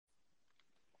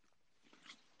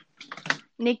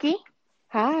Nikki?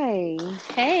 Hi.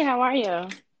 Hey, how are you?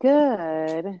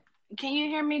 Good. Can you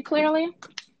hear me clearly?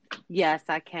 Yes,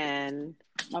 I can.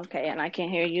 Okay, and I can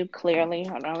hear you clearly.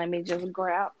 Hold on, let me just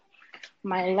grab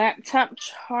my laptop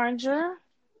charger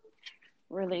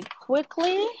really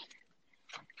quickly,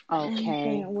 and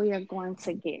Okay. then we are going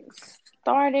to get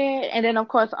started. And then, of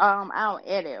course, I'll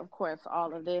edit, of course,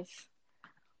 all of this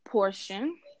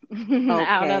portion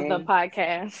out of the Okay.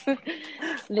 podcast.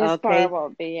 This part Okay.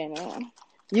 won't be in it.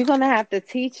 You're gonna have to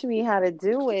teach me how to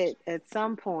do it at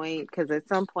some point, because at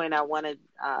some point I want to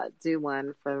do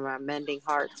one for my Mending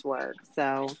Hearts work.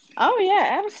 So Oh yeah, I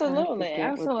have to absolutely,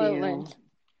 get with absolutely, you.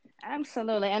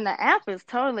 absolutely. And the app is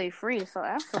totally free, so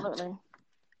absolutely.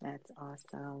 That's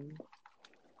awesome.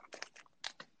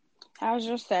 How's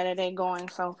your Saturday going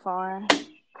so far?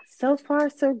 So far,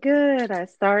 so good. I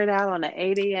started out on an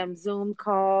 8 a.m. Zoom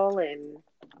call, and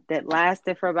that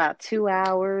lasted for about 2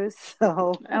 hours.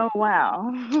 So Oh,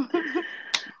 wow.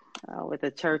 with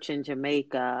a church in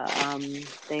Jamaica.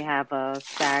 They have a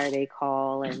Saturday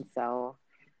call, and so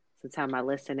sometimes I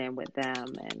listen in with them.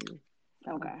 And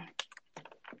so Okay.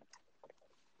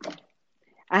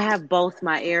 I have both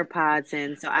my AirPods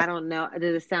in, so I don't know.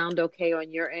 Did it sound okay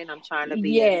on your end? I'm trying to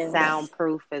be as Yes.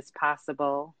 soundproof as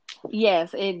possible.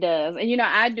 Yes, it does. And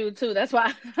I do too. That's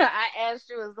why I asked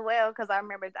you as well, because I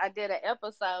remember I did an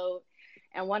episode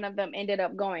and one of them ended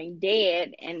up going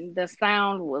dead and the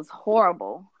sound was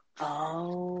horrible.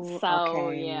 Oh, So, yeah,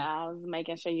 okay. I was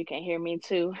making sure you can hear me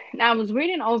too. Now, I was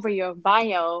reading over your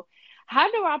bio.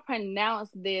 How do I pronounce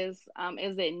this?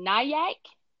 Is it Nyack?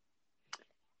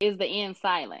 Is the N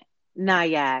silent?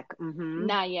 Nyack. Mm-hmm.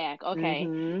 Nyack, okay.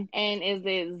 Mm-hmm. And is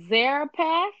it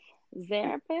Zarapath?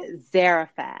 Zaraphath?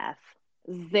 Zarephath.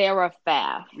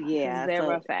 Zaraphath. Yeah, so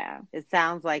Zaraphath. it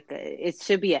sounds like it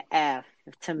should be an F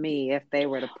to me if they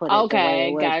were to put it the way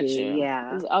it Okay, would got be. you.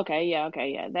 Yeah. Okay,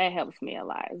 yeah. That helps me a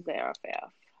lot.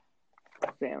 Zaraphath.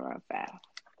 Zaraphath.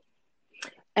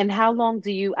 And how long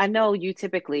do I know you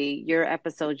typically, your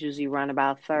episodes usually run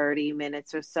about 30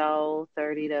 minutes or so,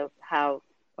 30 to how,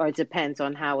 or it depends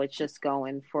on how it's just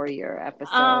going for your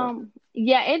episode.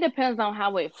 Yeah, it depends on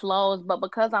how it flows, but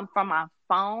because I'm from my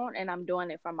phone and I'm doing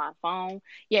it from my phone,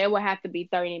 yeah, it would have to be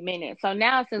 30 minutes. So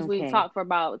now since we've Okay. talked for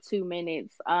about 2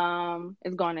 minutes,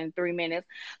 it's going in 3 minutes.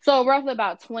 So roughly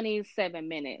about 27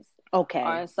 minutes Okay.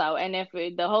 or so. And if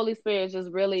the Holy Spirit is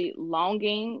just really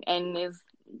longing and is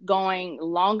going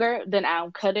longer, then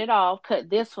I'll cut it off, cut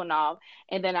this one off,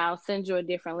 and then I'll send you a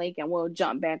different link and we'll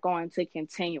jump back on to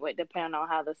continue it depending on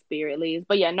how the Spirit leads.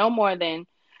 But yeah, no more than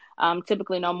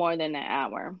typically no more than an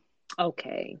hour,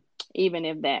 Okay. even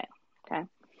if that. Okay.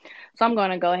 So I'm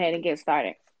going to go ahead and get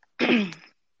started.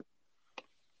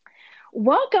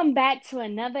 Welcome back to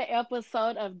another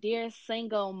episode of Dear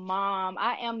Single Mom.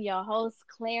 I am your host,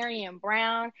 Clarion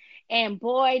Brown, and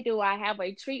boy, do I have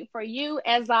a treat for you,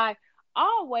 as I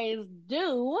always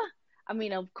do. I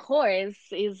mean, of course,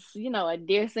 is a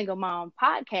Dear Single Mom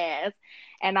podcast,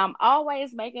 and I'm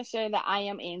always making sure that I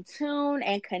am in tune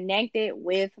and connected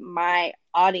with my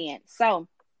audience. So,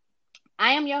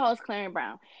 I am your host, Clarion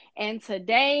Brown, and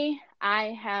today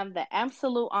I have the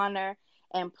absolute honor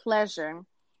and pleasure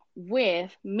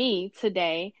with me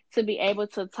today to be able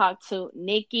to talk to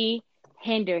Nikki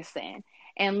Henderson.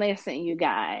 And listen, you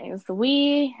guys,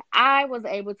 I was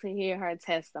able to hear her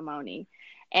testimony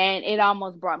and it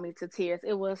almost brought me to tears.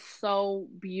 It was so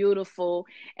beautiful,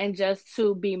 and just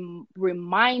to be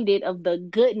reminded of the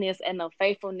goodness and the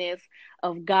faithfulness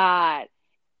of God,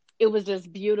 it was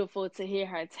just beautiful to hear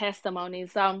her testimony.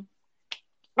 So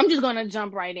I'm just going to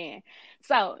jump right in.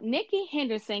 So, Nikki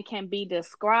Henderson can be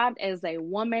described as a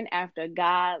woman after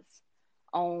God's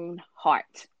own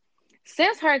heart.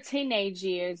 Since her teenage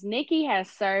years, Nikki has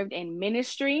served in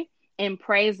ministry, in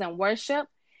praise and worship,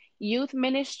 youth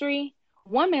ministry,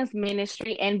 women's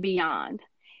ministry, and beyond.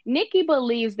 Nikki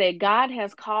believes that God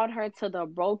has called her to the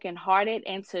brokenhearted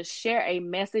and to share a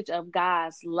message of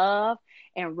God's love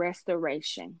and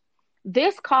restoration.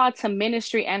 This call to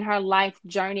ministry and her life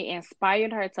journey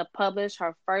inspired her to publish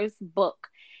her first book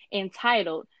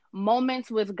entitled Moments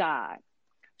with God,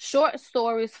 Short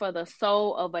Stories for the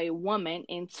Soul of a Woman,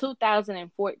 in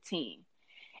 2014.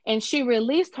 And she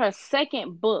released her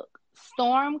second book,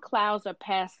 Storm Clouds Are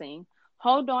Passing,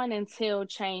 Hold On Until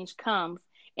Change Comes,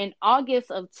 in August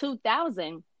of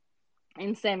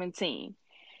 2017.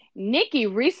 Nikki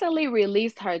recently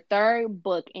released her third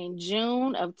book in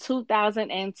June of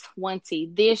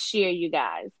 2020, this year, you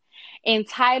guys,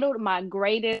 entitled My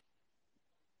Greatest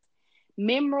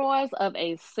Memoirs of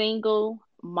a Single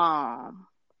Mom.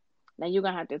 Now you're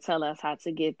gonna have to tell us how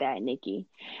to get that, Nikki.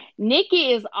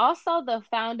 Nikki is also the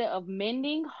founder of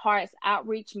Mending Hearts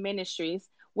Outreach Ministries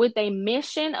with a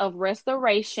mission of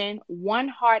restoration, one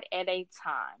heart at a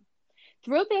time.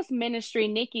 Through this ministry,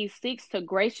 Nikki seeks to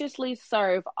graciously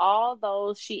serve all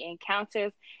those she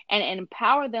encounters and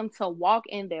empower them to walk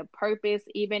in their purpose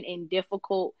even in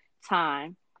difficult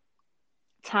times.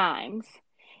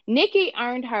 Nikki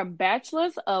earned her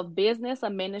Bachelor's of Business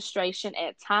Administration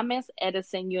at Thomas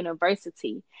Edison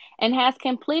University and has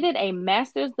completed a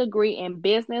master's degree in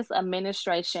Business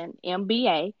Administration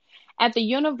 (MBA) at the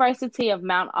University of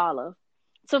Mount Olive.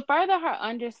 To further her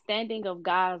understanding of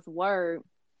God's Word,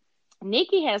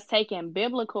 Nikki has taken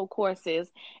biblical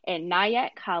courses at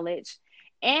Nyack College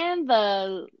and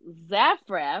the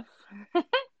Zaphraf.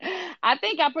 I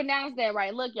think I pronounced that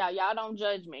right. Look, y'all don't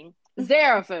judge me.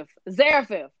 Zarephath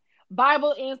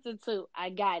Bible Institute. I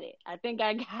got it. I think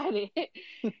I got it.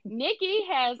 Nikki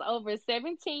has over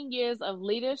 17 years of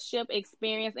leadership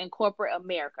experience in corporate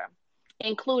America,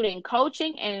 including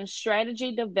coaching and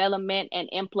strategy development and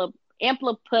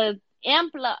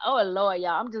oh Lord,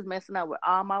 y'all, I'm just messing up with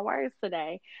all my words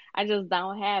today. I just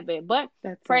don't have it. But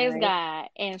That's all praise right. God.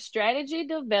 And strategy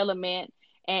development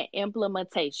and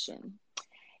implementation.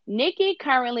 Nikki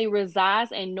currently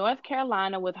resides in North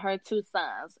Carolina with her two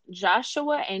sons,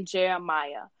 Joshua and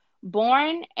Jeremiah,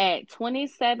 born at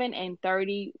 27 and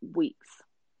 30 weeks.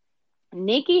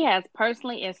 Nikki has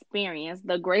personally experienced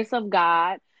the grace of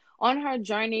God on her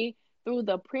journey through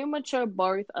the premature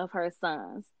birth of her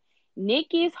sons.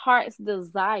 Nikki's heart's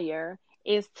desire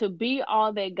is to be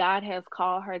all that God has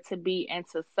called her to be and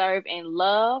to serve in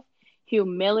love,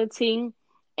 humility,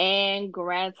 and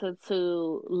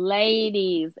gratitude.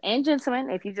 Ladies and gentlemen,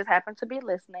 if you just happen to be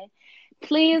listening,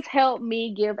 please help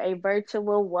me give a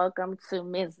virtual welcome to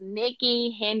Miss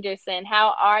Nikki Henderson.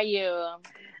 How are you?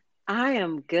 I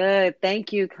am good.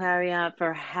 Thank you, Clarion,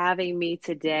 for having me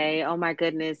today. Oh my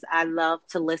goodness, I love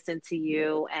to listen to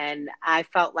you, and I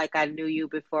felt like I knew you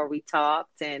before we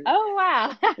talked. And Oh,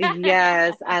 wow.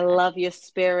 yes, I love your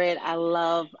spirit. I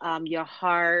love your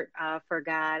heart for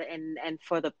God and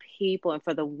for the people and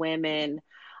for the women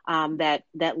that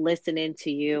listen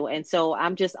into you. And so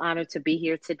I'm just honored to be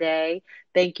here today.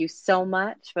 Thank you so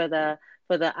much for the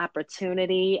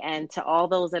opportunity, and to all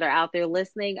those that are out there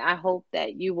listening. I hope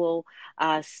that you will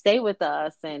stay with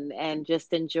us and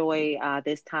just enjoy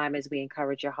this time as we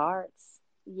encourage your hearts.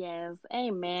 Yes,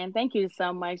 amen. Thank you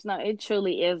so much. No, it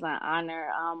truly is an honor.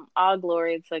 All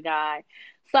glory to God.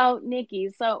 So, Nikki,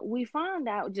 so we found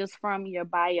out just from your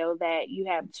bio that you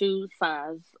have two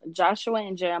sons, Joshua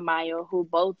and Jeremiah, who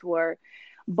both were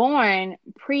born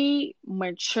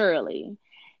prematurely.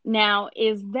 Now,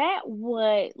 is that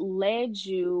what led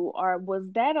you, or was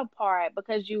that a part?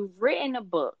 Because you've written a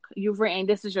book,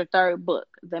 this is your third book,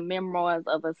 The Memoirs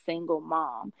of a Single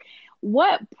Mom.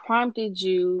 What prompted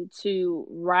you to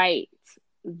write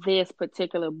this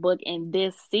particular book in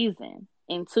this season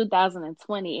in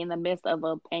 2020 in the midst of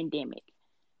a pandemic?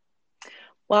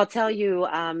 Well, I'll tell you,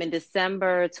 in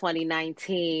December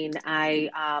 2019,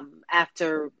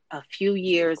 after a few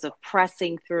years of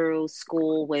pressing through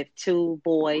school with two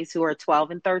boys who are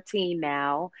 12 and 13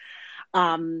 now,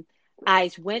 um,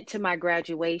 I went to my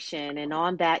graduation, and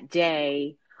on that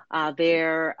day,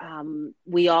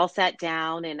 we all sat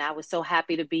down, and I was so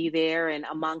happy to be there. And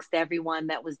amongst everyone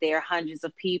that was there, hundreds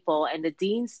of people, and the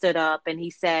dean stood up and he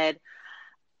said,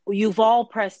 "You've all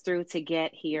pressed through to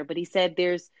get here," but he said,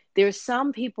 "There's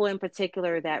some people in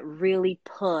particular that really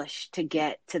push to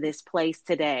get to this place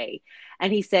today,"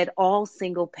 and he said, "All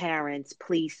single parents,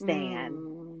 please stand."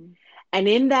 Mm, And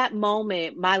in that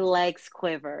moment, my legs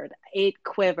quivered. It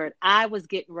quivered. I was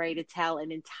getting ready to tell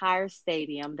an entire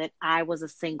stadium that I was a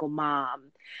single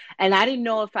mom. And I didn't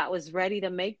know if I was ready to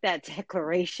make that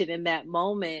declaration in that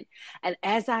moment. And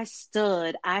as I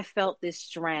stood, I felt this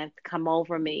strength come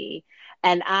over me.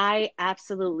 And I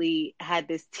absolutely had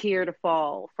this tear to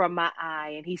fall from my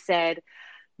eye. And he said,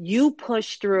 "You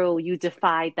pushed through, you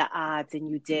defied the odds, and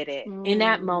you did it." In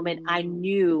that moment, I mm,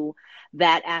 knew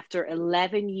that after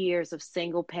 11 years of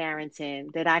single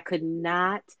parenting, that I could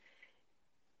not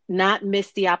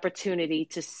miss the opportunity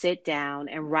to sit down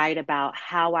and write about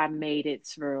how I made it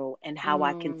through and how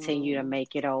I continue to mm.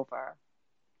 make it over.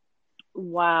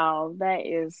 Wow, that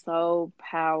is so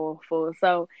powerful.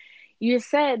 So you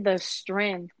said the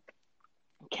strength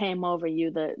came over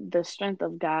you, the strength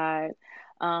of God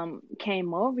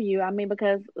came over you. I mean,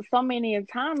 because so many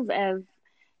times as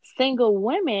single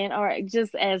women or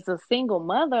just as a single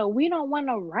mother, we don't want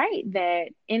to write that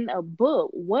in a book.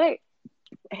 What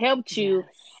helped you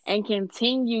Yes. and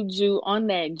continued you on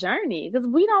that journey, because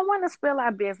we don't want to spill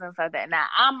our business like that. Now,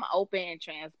 I'm open and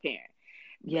transparent.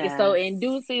 So Yes. in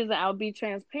due season, I'll be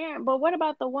transparent. But what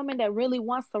about the woman that really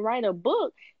wants to write a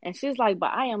book and she's like,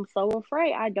 but I am so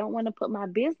afraid. I don't want to put my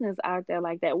business out there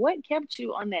like that. What kept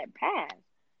you on that path?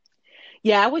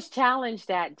 Yeah, I was challenged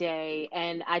that day,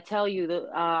 and I tell you,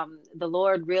 the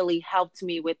Lord really helped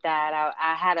me with that.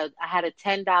 I had a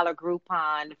 $10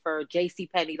 Groupon for J.C.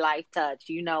 Penney Life Touch.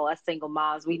 You know, us single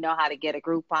moms, we know how to get a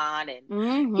Groupon and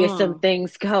get some Mm-hmm.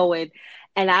 things going.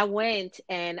 And I went,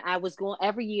 and I was going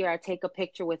every year. I take a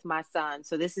picture with my son.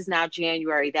 So this is now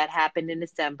January. That happened in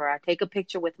December. I take a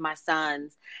picture with my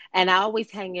sons, and I always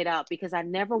hang it up because I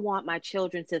never want my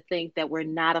children to think that we're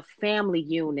not a family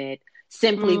unit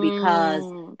simply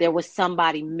because Mm. there was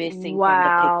somebody missing from the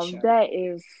Wow, picture. that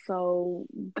is so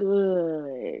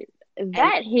good. And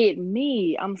That hit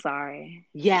me. I'm sorry.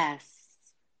 yes,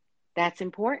 that's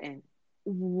important.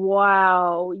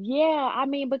 Wow. Yeah, I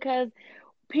mean, because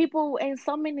people and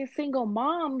so many single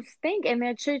moms think and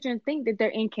their children think that they're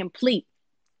incomplete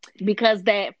because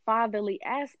that fatherly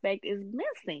aspect is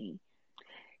missing.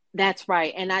 That's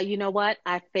right. And you know what?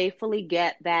 I faithfully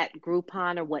get that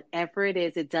Groupon or whatever it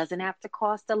is. It doesn't have to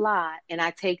cost a lot. And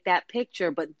I take that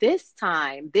picture. But this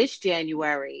time, this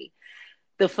January,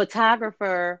 the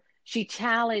photographer, she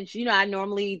challenged, I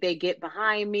normally they get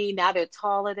behind me. Now they're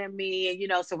taller than me.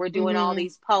 And, so we're doing all Mm-hmm.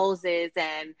 these poses.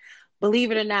 And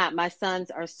believe it or not, my sons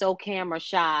are so camera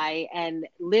shy. And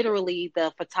literally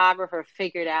the photographer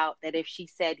figured out that if she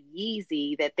said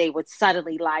Yeezy, that they would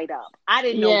suddenly light up. I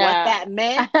didn't know what Yeah. that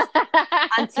meant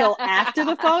until after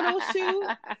the photo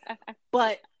shoot,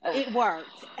 but it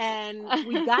worked. And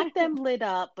we got them lit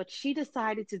up, but she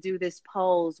decided to do this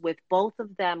pose with both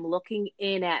of them looking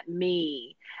in at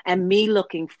me and me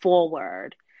looking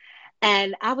forward.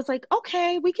 And I was like,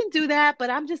 okay, we can do that, but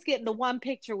I'm just getting the one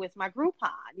picture with my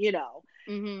Groupon.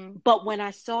 Mm-hmm. But when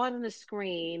I saw it on the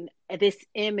screen, this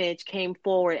image came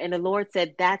forward, and the Lord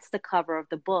said, that's the cover of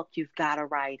the book. You've got to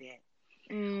write it.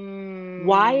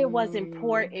 Why it was Mm.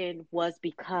 important was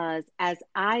because as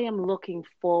I am looking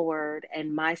forward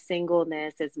and my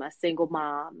singleness as my single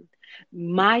mom,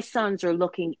 my sons are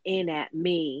looking in at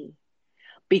me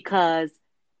because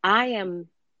I am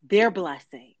their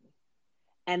blessing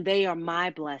and they are my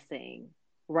blessing,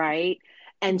 right?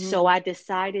 And so Mm-hmm. I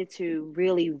decided to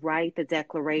really write the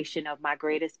declaration of my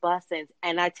greatest blessings.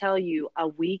 And I tell you, a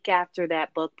week after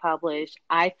that book published,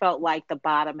 I felt like the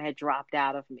bottom had dropped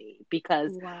out of me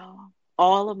because Wow.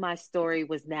 all of my story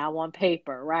was now on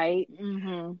paper, right?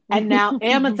 And now Mm-hmm.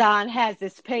 Amazon has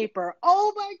this paper.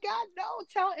 Oh my God, no,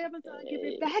 tell Amazon, give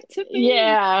it back to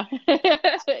me. Yeah.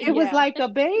 It was Yeah. like a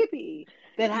baby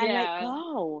that I let Yeah.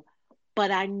 go.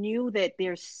 But I knew that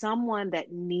there's someone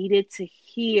that needed to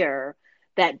hear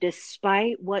that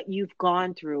despite what you've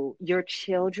gone through, your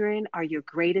children are your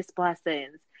greatest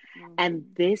blessings. And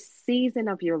Mm-hmm. this season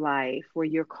of your life where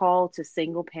you're called to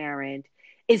single parent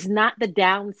is not the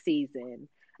down season.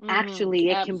 Mm-hmm. Actually,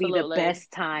 it can be the Absolutely.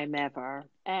 best time ever.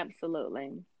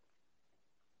 Absolutely.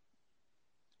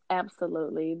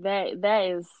 Absolutely. That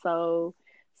is so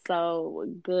so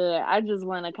good. I just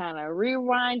want to kind of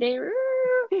rewind it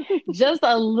just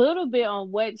a little bit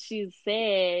on what she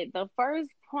said. The first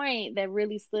point that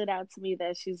really stood out to me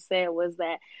that she said was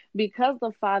that because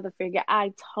the father figure,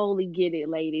 I totally get it,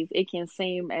 ladies. It can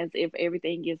seem as if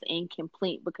everything is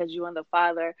incomplete because you and the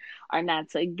father are not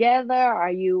together,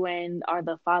 or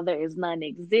the father is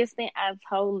non-existent. I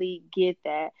totally get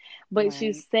that. But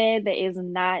she Right. said that it's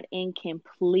not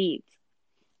incomplete.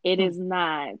 It Hmm. is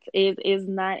not. It is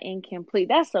not incomplete.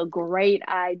 That's a great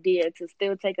idea to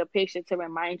still take a picture to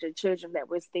remind your children that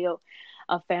we're still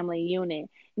a family unit.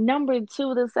 Number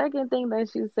two, the second thing that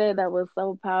she said that was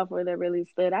so powerful that really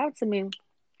stood out to me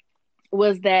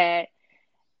was that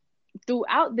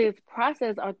throughout this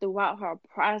process or throughout her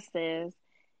process,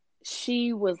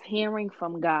 she was hearing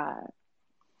from God.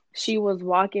 She was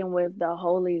walking with the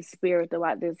Holy Spirit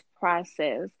throughout this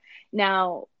process.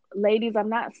 Now, ladies, I'm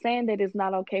not saying that it's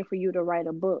not okay for you to write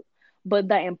a book, but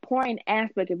the important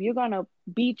aspect, if you're going to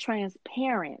be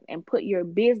transparent and put your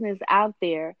business out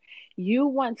there, you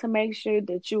want to make sure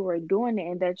that you are doing it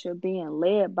and that you're being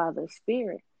led by the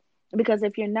Spirit. Because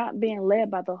if you're not being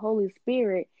led by the Holy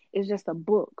Spirit, it's just a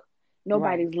book.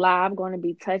 Right. Nobody's live going to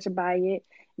be touched by it.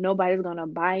 Nobody's going to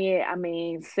buy it. I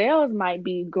mean, sales might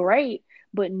be great,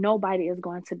 but nobody is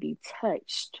going to be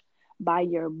touched by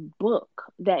your book.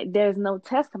 That there's no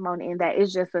testimony in that.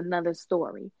 It's just another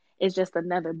story. It's just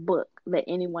another book that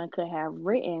anyone could have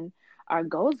written or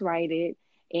ghostwrited,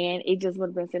 and it just would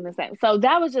have been sitting the same. So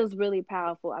that was just really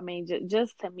powerful. I mean,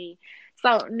 just to me.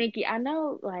 So Nikki, I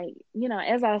know, like,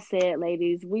 as I said,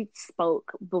 ladies, we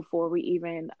spoke before we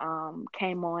even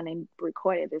came on and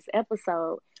recorded this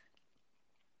episode.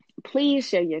 Please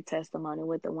share your testimony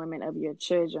with the women of your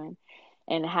children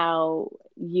and how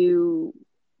you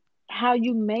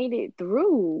made it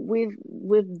through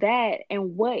with that,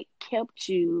 and what kept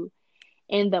you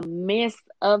in the midst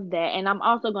of that. And I'm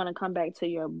also going to come back to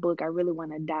your book. I really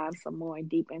want to dive some more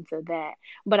deep into that,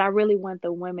 but I really want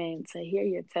the women to hear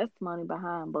your testimony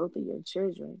behind both of your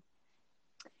children.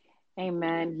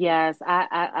 Amen. Yes,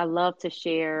 I love to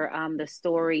share the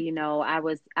story.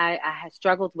 I had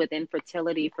struggled with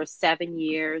infertility for 7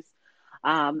 years.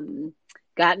 Um,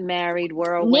 got married,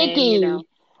 whirlwind. Nikki,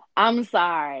 I'm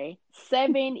sorry.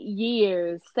 7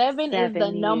 years. Seven is the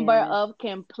Seven number years. of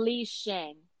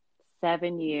completion.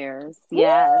 7 years. Woo!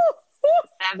 Yes,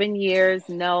 7 years.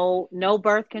 No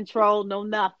birth control. No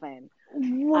nothing.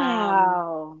 Um,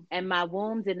 Wow. and my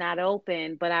womb did not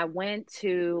open, but I went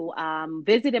to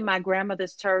visited my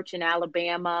grandmother's church in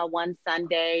Alabama one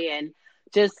Sunday and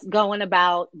just going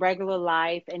about regular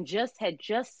life, and just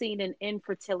seen an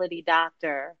infertility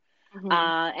doctor, Hmm.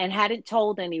 and hadn't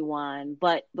told anyone,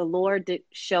 but the Lord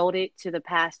showed it to the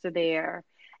pastor there,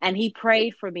 and he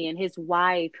prayed for me, and his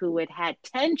wife, who had had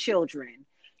 10 children,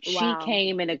 she Wow.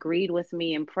 came and agreed with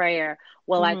me in prayer.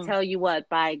 Well, I Hmm. tell you what,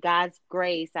 by God's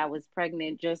grace, I was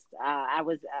pregnant. I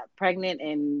was pregnant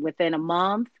in within a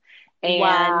month,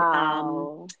 and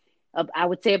Wow. I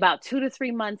would say about 2 to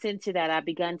 3 months into that, I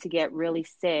began to get really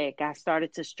sick. I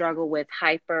started to struggle with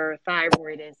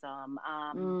hyperthyroidism.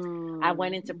 I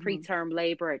went into Mm-hmm. preterm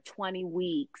labor at 20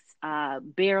 weeks,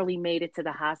 barely made it to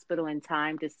the hospital in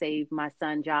time to save my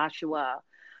son Joshua.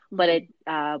 But at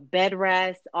Hmm. bed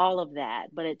rest, all of that.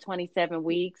 But at 27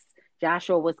 weeks,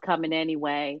 Joshua was coming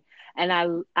anyway. And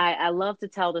I love to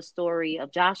tell the story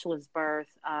of Joshua's birth,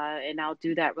 and I'll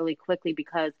do that really quickly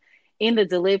because in the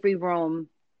delivery room,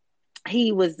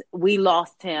 we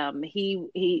lost him.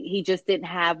 He just didn't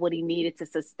have what he needed to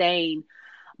sustain.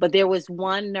 But there was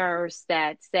one nurse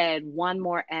that said, one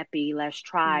more epi, let's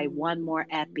try one more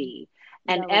Mm. epi.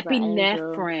 And That was an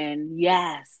angel. epinephrine,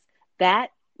 yes,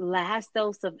 that last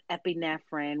dose of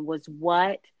epinephrine was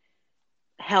what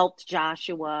helped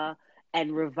Joshua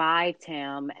and revived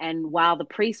him. And while the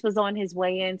priest was on his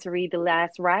way in to read the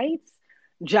last rites,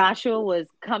 Joshua was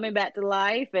coming back to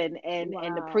life, and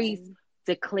the Wow. priest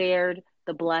declared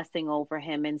the blessing over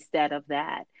him instead of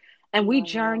that. And we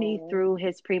journeyed Wow. through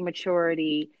his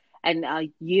prematurity. And a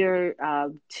year,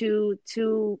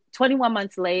 21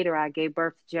 months later, I gave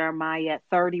birth to Jeremiah at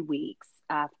 30 weeks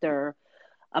after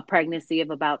a pregnancy of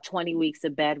about 20 weeks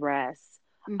of bed rest.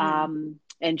 Hmm.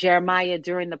 And Jeremiah,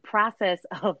 during the process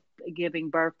of giving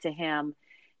birth to him,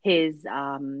 his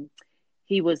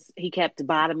he kept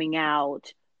bottoming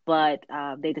out, but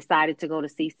they decided to go to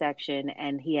C-section,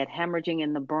 and he had hemorrhaging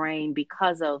in the brain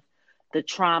because of the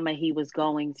trauma he was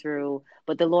going through.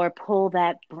 But the Lord pulled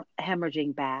that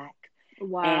hemorrhaging back, and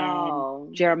Wow.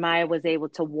 Jeremiah was able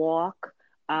to walk.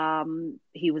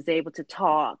 He was able to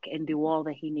talk and do all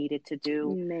that he needed to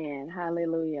do. Man,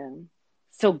 hallelujah.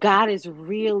 So God has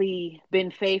really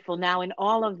been faithful. Now, in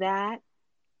all of that,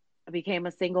 I became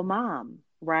a single mom,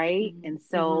 right? Hmm. And Hmm.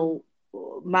 so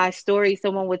my story,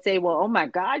 someone would say, well, oh my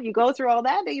God, you go through all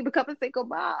that, then you become a single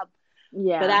mom.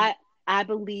 But Yeah. I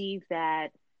believe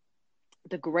that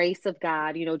the grace of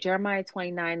God, Jeremiah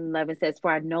 29:11 says,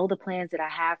 for I know the plans that I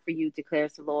have for you,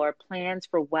 declares the Lord, plans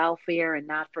for welfare and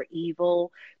not for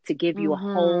evil, to give you a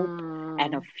hope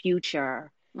and a Hmm.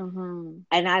 future. Hmm.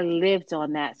 And I lived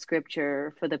on that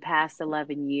scripture for the past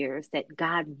 11 years that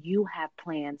God, you have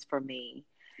plans for me.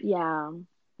 Yeah.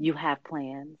 You have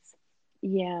plans.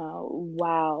 Yeah.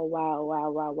 Wow. Wow.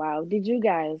 Wow. Wow. Wow. Did you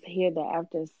guys hear that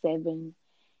after 7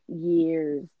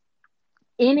 years,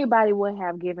 anybody would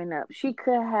have given up? She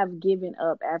could have given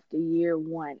up after year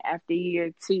one, after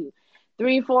year two,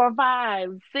 three, four,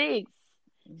 five, six.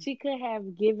 She could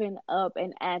have given up,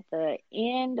 and at the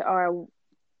end, or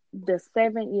the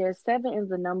 7 years, seven is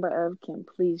the number of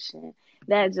completion.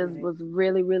 That just Right. was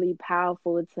really, really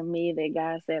powerful to me that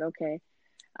God said, okay,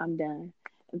 I'm done.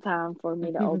 It's time for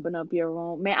me to open up your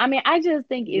room. Man, I mean, I just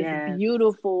think it's Yes.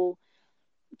 beautiful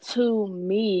to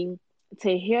me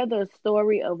to hear the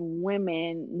story of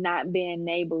women not being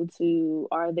able to,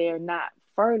 or they're not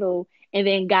fertile, and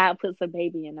then God puts a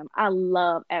baby in them. I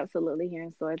love absolutely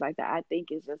hearing stories like that. I think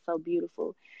it's just so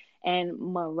beautiful and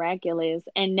miraculous.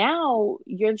 And now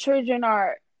your children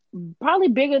are probably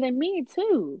bigger than me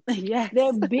too.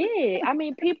 They're Yes. big. I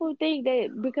mean, people think that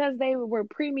because they were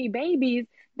preemie babies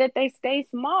that they stay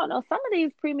small. No, some of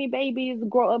these preemie babies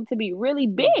grow up to be really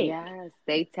big. Yes,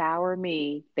 they tower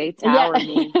me. They Yeah. tower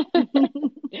me.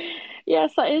 Yeah,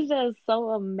 so it's just so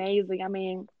amazing. I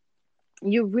mean,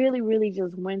 you really, really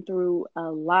just went through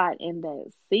a lot in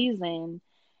that season.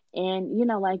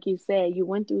 And, like you said, you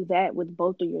went through that with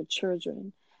both of your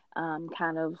children,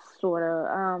 kind of, sort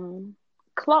of,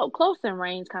 close in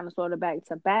range, kind of, sort of back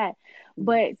to back.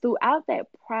 But throughout that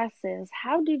process,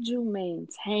 how did you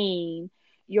maintain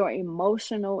your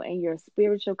emotional and your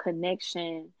spiritual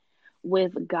connection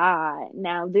with God?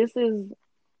 Now, this is,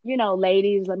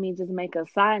 ladies, let me just make a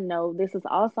side note. This is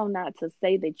also not to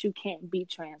say that you can't be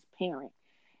transparent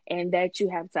and that you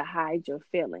have to hide your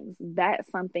feelings. That's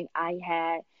something I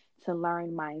had to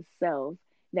learn myself.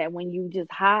 That when you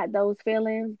just hide those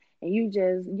feelings and you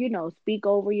just, speak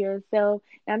over yourself.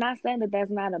 Now, I'm not saying that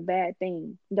that's not a bad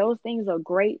thing. Those things are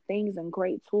great things and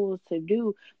great tools to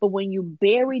do. But when you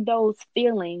bury those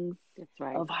feelings That's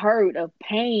right. of hurt, of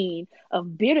pain,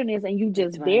 of bitterness, and you That's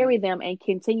just right. bury them and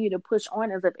continue to push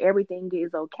on as if everything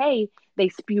is okay, they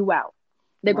spew out.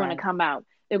 They're going to Right. come out.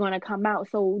 They're going to come out.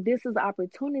 So this is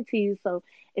opportunities. So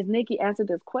as Nikki answered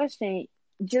this question,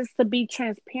 just to be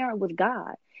transparent with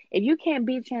God. If you can't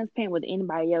be transparent with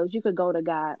anybody else, you could go to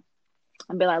God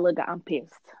and be like, look, I'm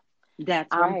pissed. That's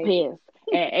I'm right. pissed.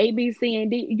 At A, B, C,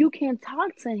 and D, you can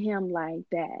talk to him like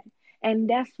that. And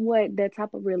that's what the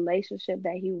type of relationship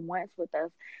that he wants with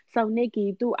us. So,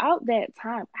 Nikki, throughout that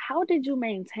time, how did you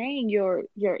maintain your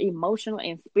emotional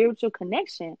and spiritual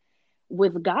connection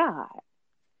with God?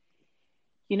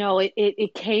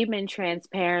 It came in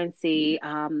transparency,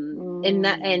 and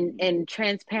Mm,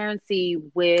 transparency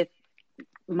with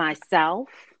myself,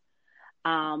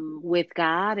 with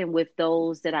God, and with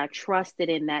those that I trusted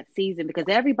in that season, because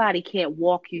everybody can't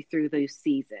walk you through those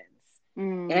seasons.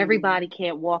 Everybody mm,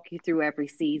 can't walk you through every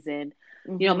season.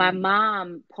 My mm-hmm,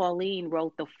 mom, Pauline,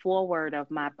 wrote the foreword of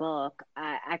my book.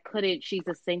 I couldn't, she's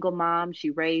a single mom. She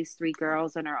raised three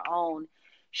girls on her own.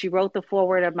 She wrote the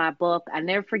foreword of my book. I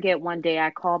never forget, one day I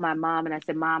called my mom and I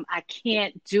said, Mom, I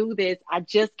can't do this. I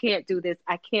just can't do this.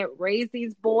 I can't raise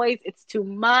these boys. It's too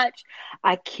much.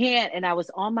 I can't. And I was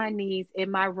on my knees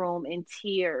in my room in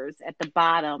tears at the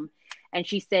bottom. And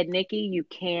she said, Nikki, you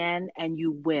can and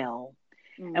you will.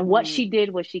 And what she mm-hmm. did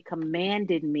was she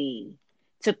commanded me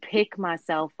to pick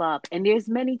myself up. And there's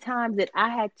many times that I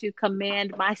had to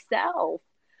command myself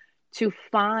to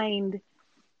find,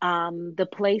 the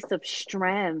place of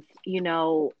strength.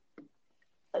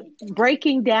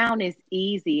 Breaking down is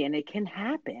easy and it can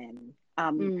happen.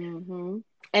 Mm-hmm.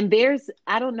 And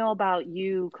I don't know about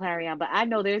you, Clarion, but I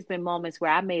know there's been moments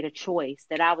where I made a choice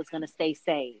that I was going to stay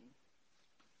sane.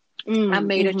 I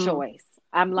made a Mm-hmm. choice.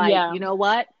 I'm like, Yeah. you know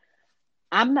what?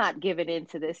 I'm not giving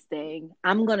into this thing.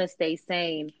 I'm going to stay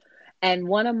sane. And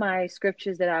one of my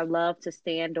scriptures that I love to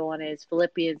stand on is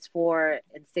Philippians 4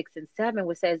 and 6 and 7,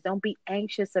 which says, don't be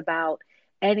anxious about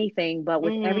anything, but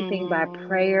with everything by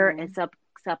prayer and Mm-hmm.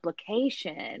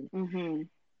 supplication. Mm-hmm.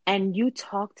 And you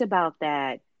talked about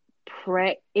that.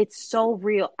 Pray. It's so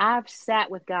real. I've sat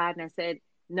with God and I said,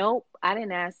 nope, I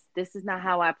didn't ask. This is not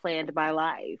how I planned my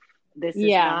life. This is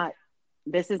Yeah. not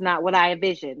this is not what I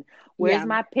envisioned. Where's Yeah.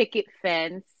 my picket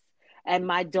fence and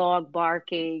my dog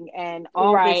barking and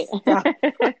all Right. this stuff?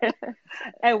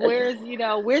 And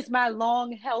where's my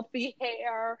long, healthy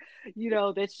hair,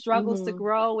 that struggles to Mm-hmm.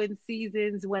 grow in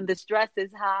seasons when the stress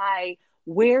is high?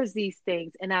 Where's these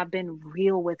things? And I've been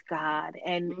real with God.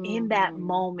 And in that Mm-hmm.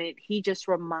 moment, He just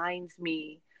reminds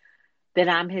me that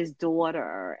I'm His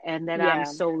daughter and that I'm Yeah.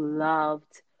 so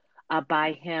loved,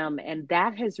 by Him. And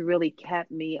that has really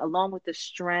kept me, along with the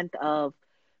strength of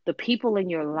the people in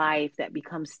your life that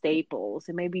become staples.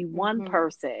 And maybe one Mm-hmm.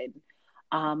 person,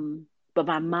 but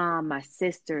my mom, my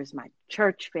sisters, my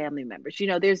church family members.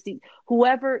 There's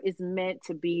whoever is meant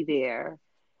to be there.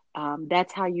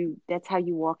 That's how you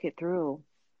walk it through,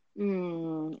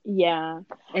 Yeah.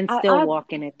 and still I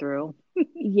walking it through.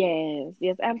 Yes,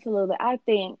 yes, absolutely. I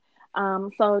think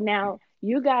so now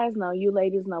you guys know, you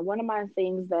ladies know, one of my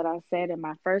things that I said in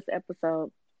my first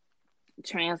episode,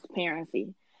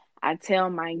 transparency. I tell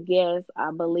my guests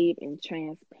I believe in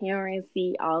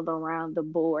transparency all around the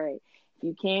board. If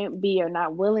you can't be or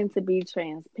not willing to be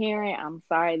transparent, I'm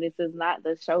sorry, this is not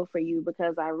the show for you,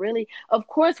 because I really, of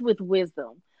course, with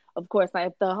wisdom. Of course, like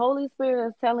if the Holy Spirit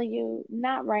is telling you,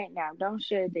 not right now, don't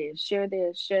share this, share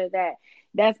that.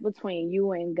 That's between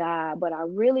you and God. But I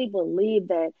really believe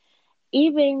that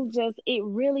even just it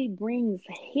really brings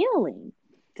healing.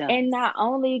 Does. And not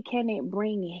only can it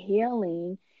bring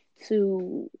healing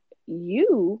to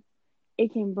you,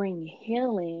 it can bring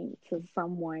healing to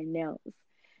someone else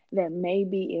that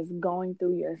maybe is going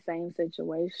through your same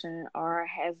situation or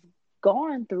has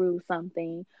gone through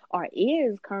something or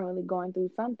is currently going through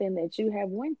something that you have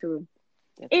went through.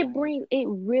 That's It right. brings, it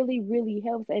really, really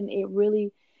helps, and it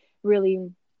really,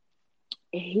 really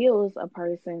heals a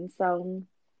person. So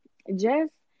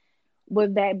just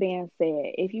with that being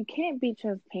said, if you can't be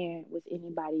transparent with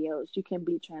anybody else, you can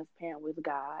be transparent with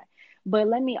God. But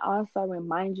let me also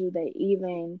remind you that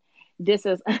even this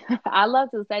is, I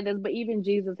love to say this, but even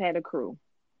Jesus had a crew.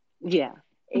 Yeah.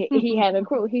 He had a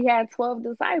crew. He had 12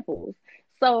 disciples.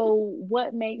 So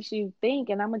what makes you think,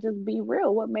 and I'm going to just be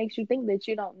real, what makes you think that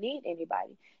you don't need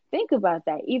anybody? Think about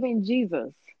that. Even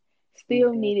Jesus He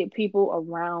still did. needed people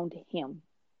around him.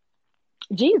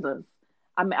 Jesus.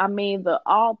 I mean, the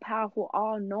all powerful,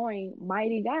 all knowing,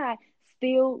 mighty God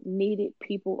still needed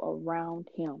people around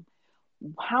him.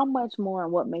 How much more,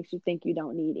 and what makes you think you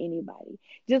don't need anybody?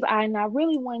 And I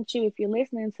really want you, if you're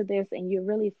listening to this and you're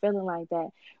really feeling like that,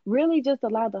 really just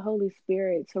allow the Holy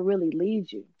Spirit to really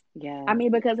lead you. I Yes.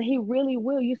 mean, because he really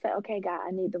will. You say, okay, God,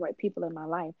 I need the right people in my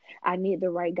life. I need the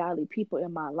right godly people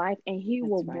in my life. And he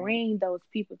will That's right. bring those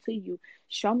people to you.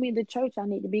 Show me the church I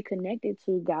need to be connected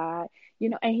to, God.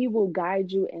 And he will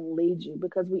guide you and lead you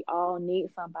because we all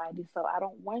need somebody. So I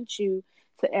don't want you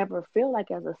to ever feel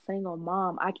like as a single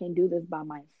mom, I can do this by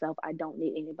myself. I don't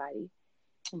need anybody.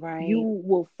 You Right.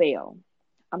 will fail.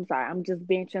 I'm sorry, I'm just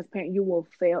being transparent. You will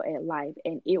fail at life,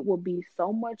 and it will be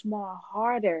so much more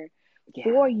harder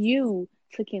for Yes. you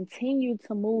to continue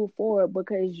to move forward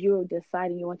because you're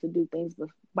deciding you want to do things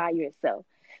by yourself.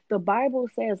 The Bible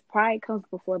says pride comes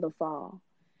before the fall.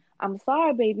 I'm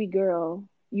sorry, baby girl,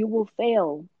 you will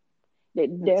fail.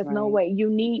 That's There's no right. way. You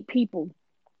need people,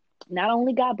 not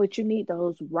only God, but you need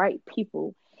those right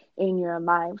people in your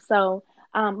life. So,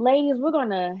 ladies, we're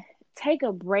gonna take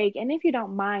a break, and if you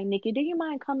don't mind, Nikki, do you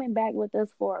mind coming back with us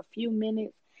for a few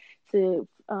minutes to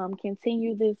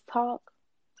continue this talk?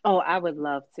 Oh, I would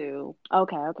love to.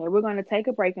 Okay, okay. We're gonna take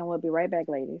a break, and we'll be right back,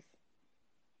 ladies.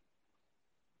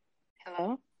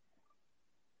 Hello?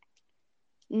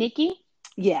 Nikki?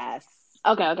 Yes.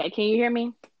 Okay, okay. Can you hear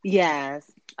me? Yes.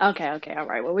 Okay, okay. All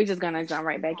right. Well, we're just gonna jump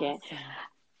right back in. Awesome.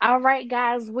 All right,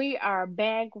 guys, we are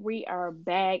back. We are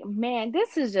back. Man,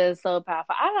 this is just so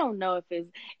powerful. I don't know if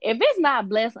it's not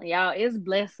blessing y'all, it's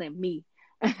blessing me.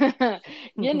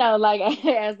 Like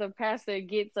as the pastor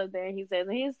gets up there, he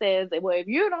says, well, if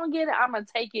you don't get it, I'm gonna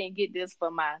take it and get this for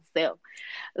myself.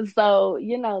 So,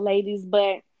 ladies,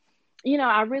 but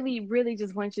I really, really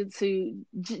just want you to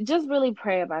just really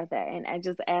pray about that and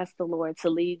just ask the Lord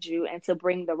to lead you and to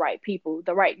bring the right people,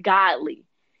 the right godly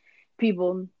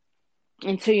people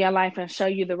into your life and show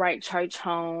you the right church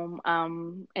home,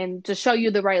 and to show you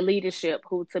the right leadership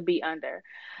who to be under,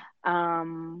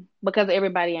 because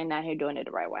everybody ain't out here doing it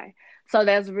the right way. So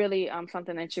that's really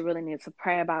something that you really need to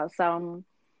pray about. So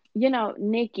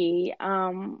Nikki,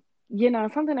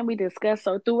 something that we discussed.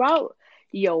 So throughout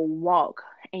your walk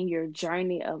and your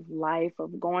journey of life,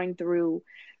 of going through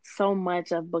so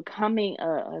much, of becoming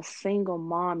a single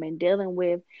mom and dealing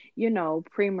with,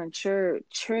 premature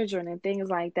children and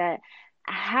things like that,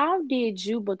 how did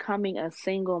you becoming a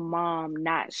single mom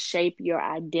not shape your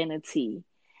identity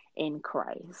in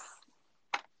Christ?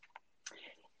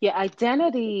 Yeah,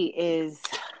 identity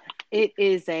it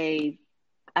is a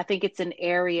I think it's an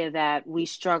area that we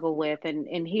struggle with,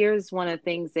 and here's one of the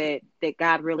things that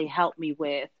God really helped me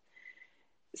with.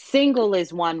 Single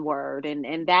is one word,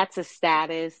 and that's a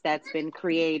status that's been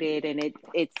created, and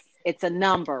it's a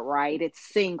number, right? It's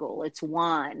single, it's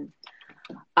one.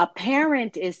 A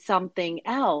parent is something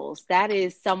else. That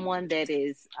is someone that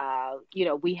is,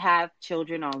 we have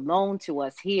children on loan to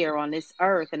us here on this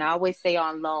earth. And I always say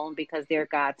on loan because they're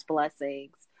God's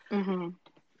blessings. Mm-hmm.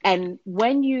 And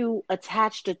when you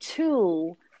attach the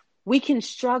two, we can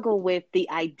struggle with the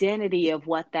identity of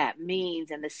what that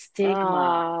means and the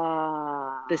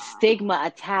Ah. stigma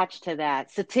attached to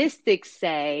that. Statistics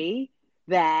say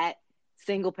that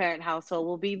single parent household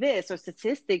will be this, or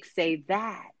statistics say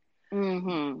that.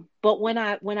 Mm-hmm. But when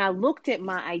I looked at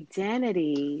my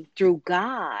identity through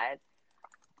God,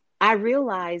 I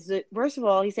realized that first of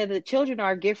all, he said that children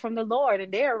are a gift from the Lord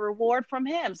and they're a reward from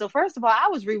him. So first of all, I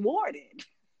was rewarded.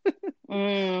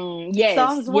 Yes,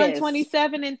 Psalms yes,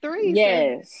 127 and 3 says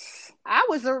yes. I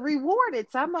was a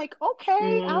rewarded. So I'm like,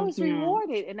 okay, I was Mm-hmm.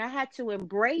 rewarded. And I had to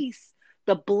embrace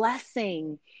the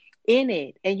blessing in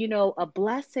it. And a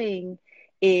blessing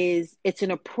it's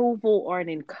an approval or an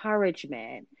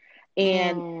encouragement.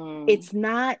 And Mm. it's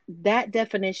not, that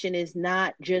definition is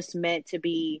not just meant to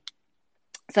be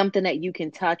something that you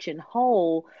can touch and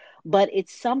hold, but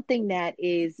it's something that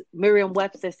is,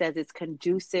 Merriam-Webster says it's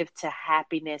conducive to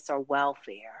happiness or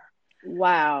welfare,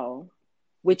 Wow.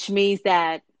 which means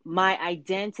that my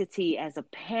identity as a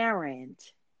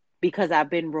parent, because I've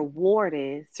been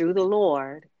rewarded through the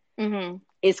Lord, Mm-hmm.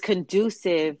 is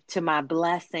conducive to my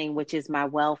blessing, which is my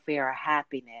welfare or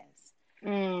happiness.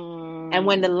 And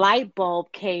when the Mm. light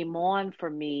bulb came on for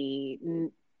me,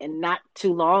 and not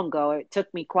too long ago, it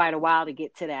took me quite a while to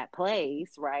get to that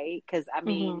place, right? Because I Mm-hmm.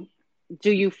 mean,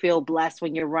 do you feel blessed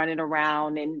when you're running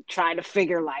around and trying to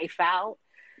figure life out?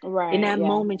 In Right. that Yeah.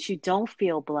 moment, you don't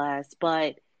feel blessed,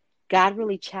 but God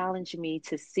really challenged me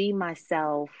to see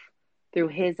myself through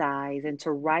His eyes and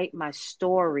to write my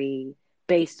story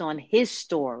based on His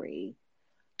story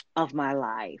of my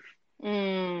life.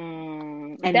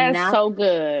 And That's now, so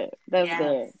good. That's yes.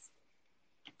 good.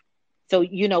 So,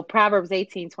 Proverbs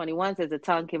 18:21 says the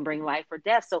tongue can bring life or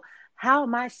death. So, how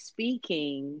am I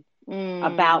speaking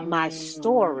about my Mm.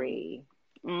 story?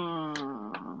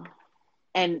 Mm.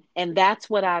 And that's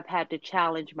what I've had to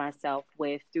challenge myself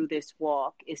with through this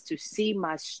walk, is to see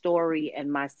my story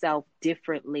and myself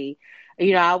differently.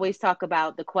 I always talk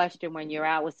about the question when you're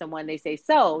out with someone, they say,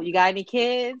 "So, you got any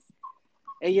kids?"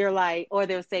 And you're like, or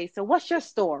they'll say, "So, what's your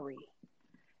story?"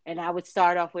 And I would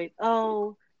start off with,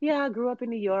 "Oh, yeah, I grew up in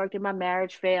New York and my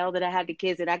marriage failed and I had the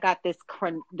kids," and I got this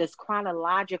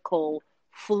chronological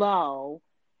flow.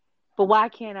 But why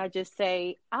can't I just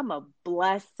say I'm a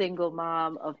blessed single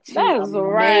mom of two That's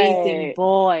amazing right.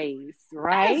 boys,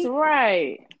 That's right?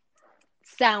 right.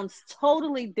 Sounds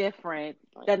totally different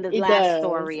than the It last does.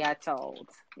 story I told.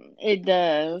 It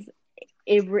does.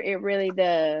 It really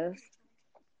does.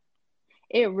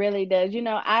 It really does.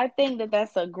 I think that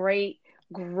that's a great,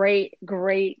 great,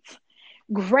 great,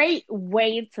 great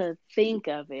way to think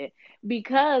of it,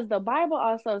 because the Bible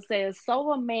also says,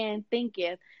 "So a man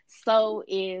thinketh, so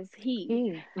is he."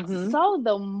 Mm-hmm. So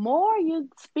the more you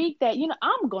speak that,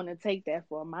 I'm going to take that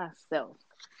for myself.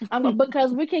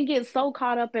 Because we can get so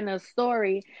caught up in a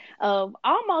story of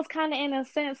almost kind of in a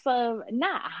sense of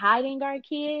not hiding our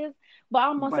kids, but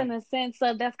almost in Right. a sense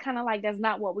of that's kind of like that's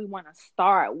not what we want to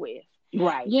start with.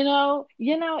 Right. Even,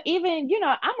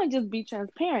 I'm gonna just be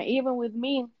transparent, even with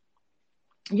me,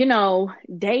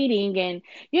 dating and,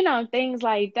 things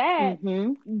like that.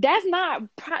 Mm-hmm. That's not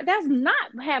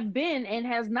have been and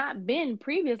has not been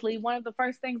previously one of the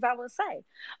first things I would say.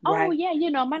 "Oh Right. yeah,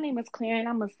 my name is Claire and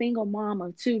I'm a single mom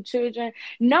of two children."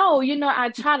 No, I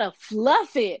try to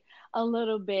fluff it a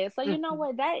little bit. So you know Mm-hmm.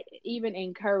 what? That even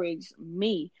encouraged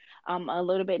me a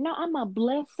little bit. No, I'm a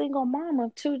blessed single mom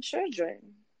of two children.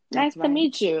 Nice That's to right.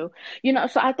 meet you.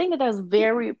 So I think that that's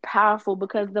very powerful,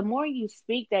 because the more you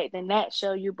speak that, then that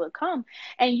shall you become.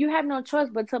 And you have no choice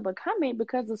but to become it,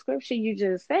 because the scripture you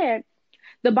just said,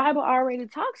 the Bible already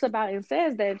talks about and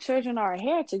says that children are a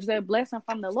heritage, they're a blessing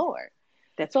from the Lord.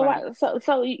 That's So right.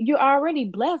 so you're already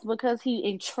blessed because He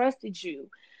entrusted you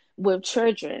with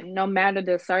children, no matter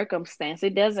the circumstance.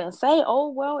 It doesn't say, "Oh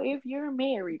well, if you're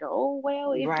married," or, "Oh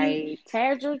well, if you Right.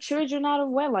 had your children out of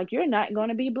wedlock, you're not going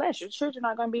to be blessed. Your children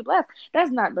are going to be blessed." That's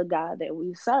not the God that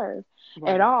we serve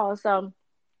at Right. all. So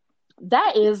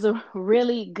that is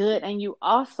really good. And you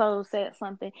also said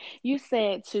something. You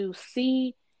said to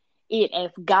see it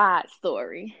as God's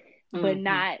story, but Mm-hmm.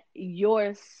 not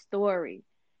your story.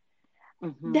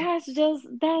 Mm-hmm. That's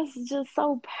just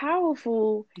so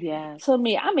powerful Yes. to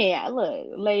me. I mean, look,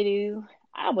 ladies,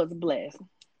 I was blessed.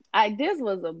 This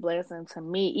was a blessing to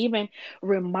me, even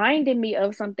reminded me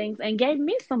of some things and gave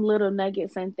me some little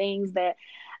nuggets and things that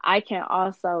I can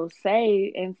also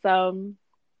say. And so,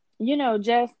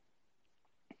 just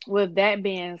with that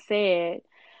being said,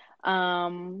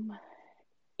 um,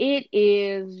 it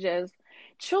is just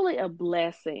truly a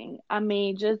blessing. I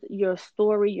mean, just your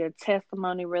story, your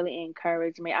testimony really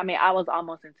encouraged me. I mean, I was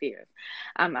almost in tears.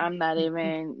 I'm not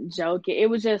even joking. It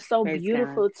was just so Praise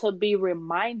God. beautiful to be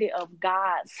reminded of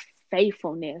God's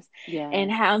faithfulness, and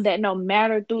Yes. how that no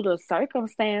matter through the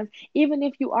circumstance, even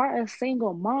if you are a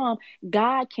single mom,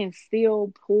 God can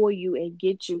still pull you and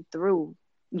get you through.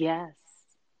 Yes.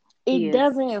 He It is.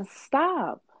 doesn't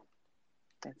stop.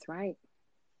 That's right.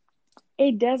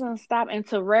 It doesn't stop. And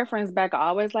to reference back, I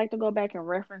always like to go back and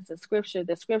reference the scripture.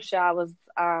 The scripture I was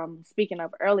speaking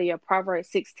of earlier,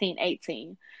 Proverbs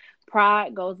 16:18.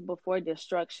 "Pride goes before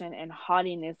destruction, and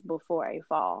haughtiness before a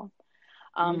fall."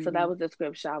 So that Mm. was the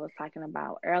scripture I was talking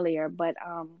about earlier. But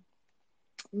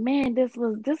man, this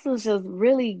was just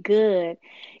really good.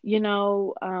 You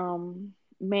know,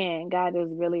 man, God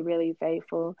is really, really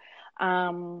faithful.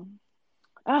 Um,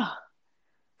 oh,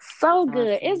 so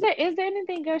good. Is Awesome. there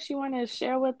anything else you want to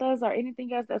share with us, or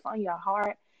anything else that's on your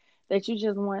heart that you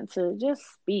just want to just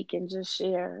speak and just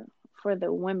share? for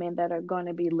the women that are going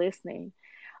to be listening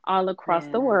all across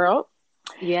the Yes. world,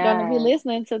 going to be Yes.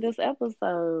 listening to this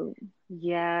episode.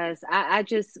 Yes. I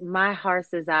just, my heart's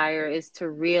desire is to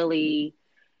really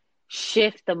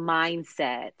shift the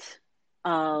mindset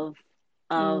of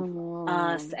of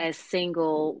us Mm-hmm. as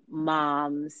single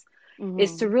moms,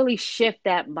 is to Mm-hmm. really shift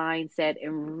that mindset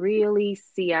and really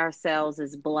see ourselves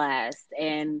as blessed.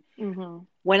 And Mm-hmm.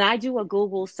 when I do a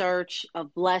Google search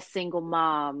of blessed single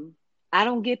mom, I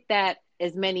don't get that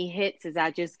as many hits as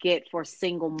I just get for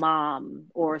single mom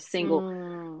or single.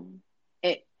 Mm.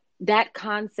 It, that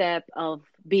concept of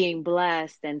being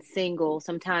blessed and single,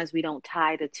 sometimes we don't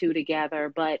tie the two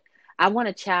together. But I want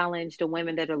to challenge the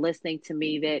women that are listening to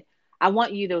me, that I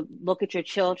want you to look at your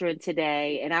children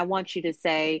today, and I want you to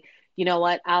say, you know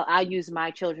what, I'll use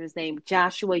my children's name.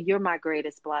 Joshua, you're my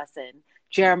greatest blessing.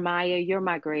 Jeremiah, you're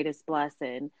my greatest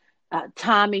blessing.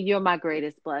 Tommy, you're my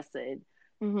greatest blessing.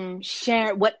 Mm-hmm.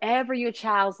 Share whatever your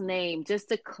child's name, just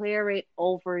declare it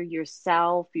over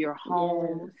yourself, your Yes.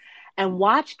 home, and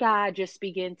watch God just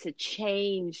begin to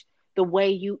change the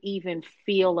way you even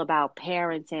feel about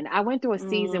parenting. I went through a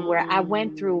season where I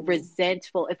went through Mm.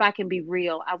 resentful, if I can be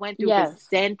real, I went through Yes.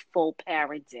 resentful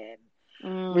parenting.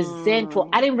 Resentful.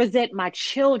 I Mm. didn't resent my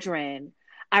children.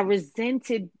 I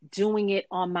resented doing it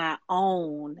on my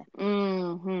own.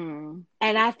 Mm-hmm.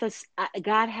 And I thought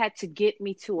God had to get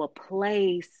me to a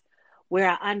place where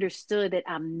I understood that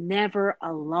I'm never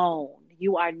alone.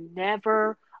 You are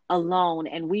never alone.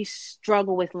 And we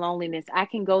struggle with loneliness. I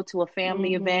can go to a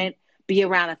family Mm-hmm. event, be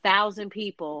around 1,000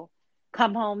 people,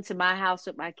 come home to my house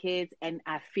with my kids, and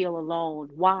I feel alone.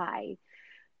 Why?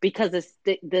 Because it's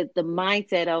the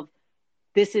mindset of,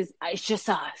 it's just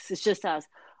us. It's just us.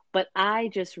 But I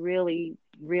just really,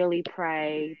 really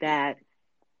pray that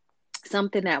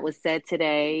something that was said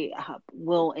today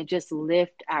will just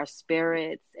lift our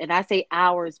spirits. And I say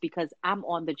ours because I'm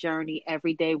on the journey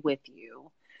every day with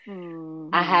you.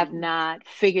 I have Mm-hmm. not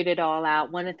figured it all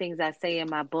out. One of the things I say in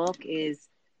my book is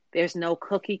there's no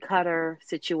cookie cutter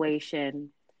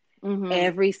situation. Mm-hmm.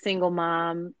 Every single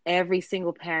mom, every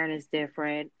single parent is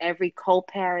different. Every co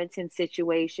parenting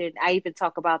situation, I even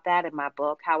talk about that in my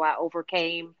book, how I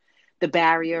overcame the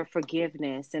barrier of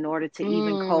forgiveness in order to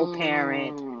even co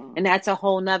parent. Mm. And that's a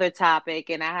whole nother topic.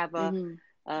 And I have Mm-hmm.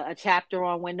 a chapter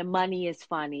on when the money is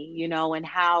funny, and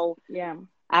how Yeah.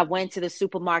 I went to the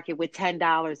supermarket with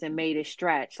 $10 and made it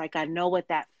stretch. Like, I know what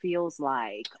that feels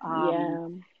like. Yeah.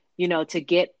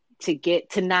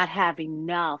 To not have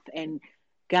enough, and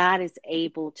God is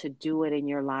able to do it in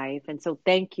your life. And so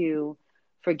thank you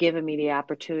for giving me the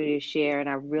opportunity to share, and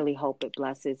I really hope it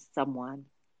blesses someone.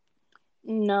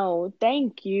 No,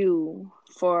 thank you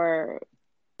for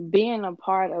being a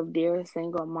part of Dear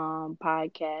Single Mom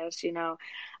podcast.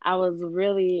 I was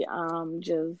really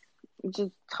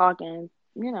just talking,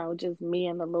 just me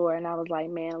and the Lord, and I was like,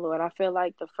 man, Lord, I feel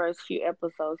like the first few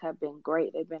episodes have been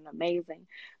great. They've been amazing,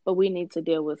 but we need to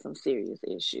deal with some serious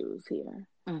issues here.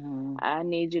 Mm-hmm. I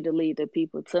need you to lead the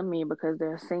people to me because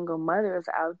there are single mothers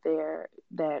out there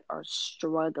that are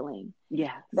struggling,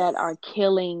 that Yes. are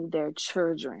killing their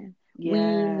children.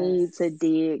 We need to Yes.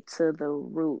 dig to the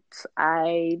roots.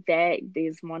 That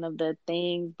is one of the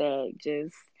things that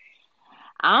just,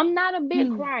 I'm not a big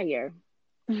crier,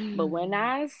 but when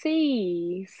I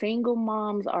see single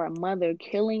moms or a mother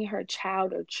killing her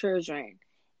child or children,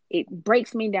 it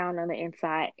breaks me down on the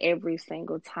inside every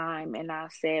single time. And I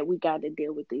said, we got to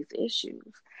deal with these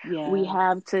issues. We Yes.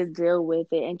 have to deal with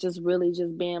it, and just really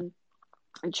just being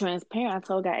transparent. I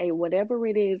told God, hey, whatever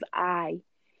it is I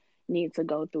need to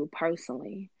go through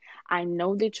personally, I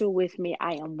know that you're with me.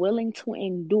 I am willing to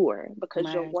endure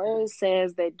because your My word God.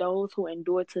 says that those who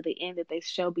endure to the end, that they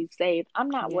shall be saved. I'm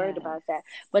not worried Yes. about that.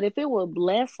 But if it will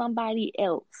bless somebody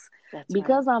else, That's right.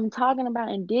 because I'm talking about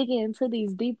and digging into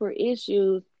these deeper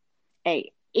issues,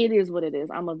 hey, it is what it is.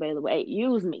 I'm available. Hey,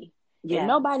 use me. If Yes.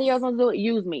 nobody else wants to do it,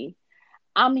 use me.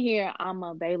 I'm here. I'm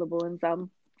available. And so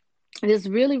this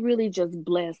really, really just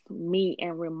blessed me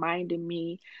and reminded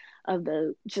me of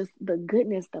the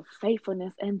goodness, the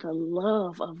faithfulness, and the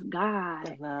love of The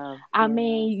God. love. I Yes.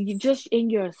 mean, just in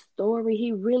your story,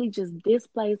 he really just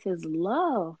displays his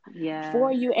love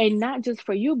for Yes. you, and not just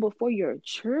for you, but for your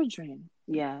children.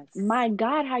 Yes. My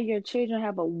God, how your children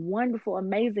have a wonderful,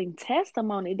 amazing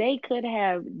testimony. They could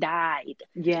have died.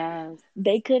 Yes.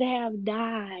 They could have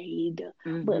died,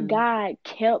 but Mm-hmm. God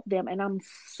kept them. And I'm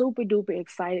super duper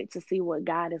excited to see what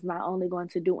God is not only going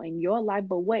to do in your life,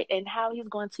 but what and how He's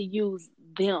going to use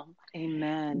them.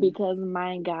 Amen. Because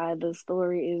my God, the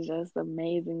story is just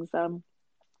amazing. So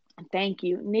Thank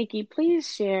you. Nikki,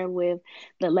 please share with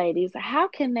the ladies how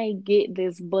can they get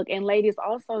this book? And ladies,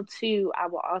 also too, I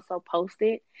will also post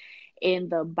it in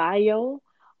the bio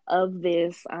of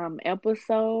this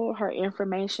episode, her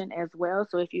information as well.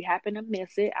 So if you happen to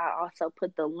miss it, I also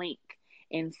put the link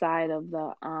inside of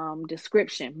the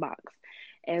description box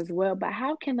as well. But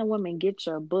how can the woman get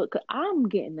your book? 'Cause I'm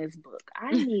getting this book.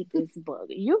 I need this book.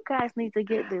 You guys need to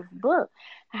get this book.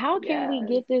 How can we Yes.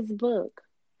 get this book?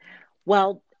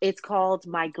 Well, it's called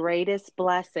My Greatest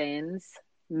Blessings,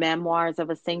 Memoirs of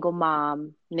a Single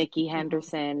Mom. Nikki Mhm.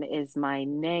 Henderson is my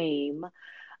name.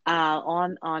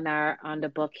 On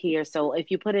the book here. So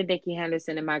if you put in Nikki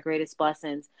Henderson and My Greatest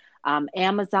Blessings,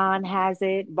 Amazon has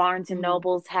it, Barnes and Mhm.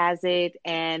 Nobles has it,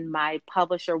 and my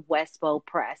publisher Westbow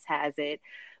Press has it.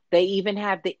 They even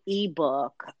have the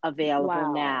ebook available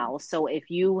Wow. now. So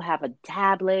if you have a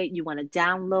tablet, you want to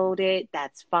download it,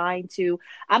 that's fine too.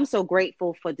 I'm so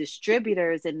grateful for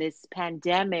distributors in this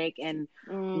pandemic, and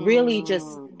really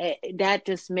just Mm. that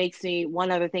just makes me, one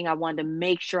other thing I wanted to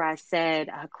make sure I said,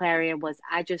 Clarion, was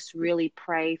I just really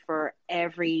pray for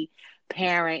every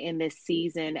parent in this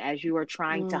season as you are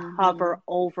trying to hover Mhm.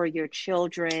 over your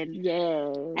children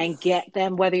and Yes. get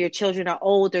them, whether your children are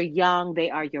old or young, they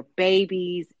are your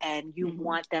babies and you Mhm.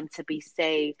 want them to be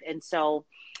safe. And so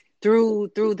through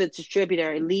the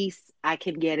distributor, at least I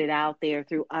can get it out there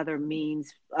through other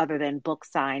means other than book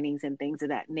signings and things of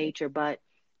that nature. But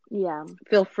Yeah.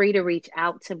 feel free to reach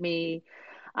out to me.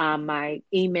 My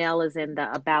email is in the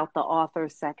About the Author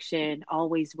section.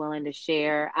 Always willing to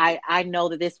share. I know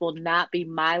that this will not be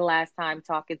my last time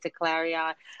talking to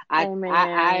Clarion.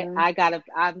 Amen. I gotta.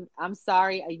 I'm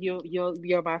sorry.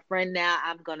 You're my friend now.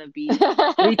 I'm gonna be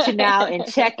reaching out and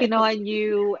checking on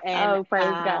you and Oh,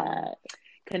 praise God.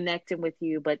 connecting with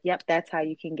you. But yep, that's how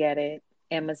you can get it.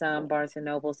 Amazon, Barnes and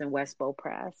Nobles, and Westbow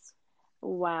Press.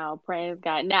 Wow, praise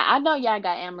God. Now I know y'all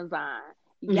got Amazon.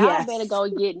 Y'all better Yes. go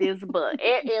get this book.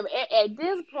 At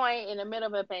this point in the middle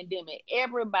of a pandemic,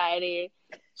 everybody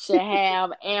should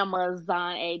have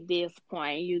Amazon at this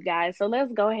point, you guys. So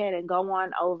let's go ahead and go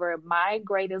on over My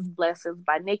Greatest Blessings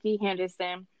by Nikki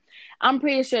Henderson. I'm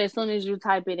pretty sure as soon as you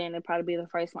type it in, it'll probably be the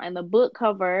first one. And the book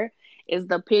cover is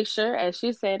the picture, as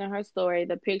she said in her story,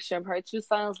 the picture of her two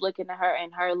sons looking at her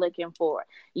and her looking forward.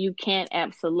 You can't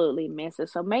absolutely miss it.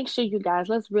 So make sure you guys,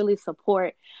 let's really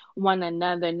support one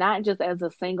another, not just as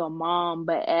a single mom,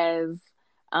 but as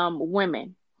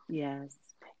women Yes.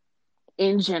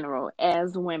 in general,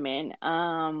 as women.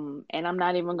 And I'm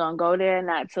not even gonna go there,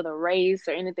 not to the race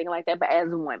or anything like that, but as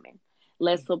women.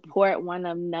 Let's support one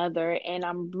another. And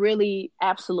I'm really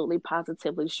absolutely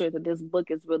positively sure that this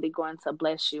book is really going to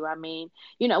bless you. I mean,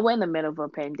 we're in the middle of a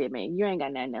pandemic. You ain't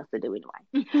got nothing else to do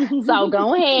anyway. So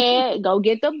go ahead, go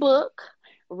get the book,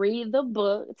 read the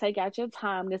book, take out your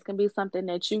time. This can be something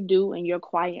that you do in your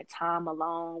quiet time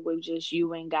alone with just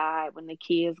you and God when the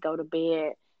kids go to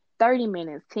bed. 30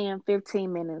 minutes, 10,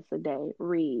 15 minutes a day,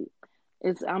 read.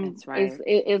 That's right.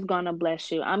 It's gonna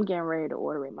bless you. I'm getting ready to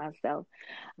order it myself.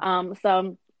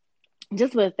 So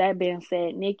just with that being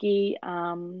said, Nikki,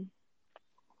 oh,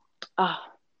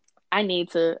 I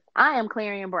am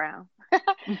Clarion Brown.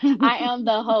 I am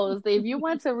the host. If you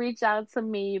want to reach out to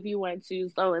me, if you want to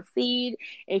sow a seed,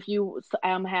 if you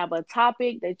have a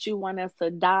topic that you want us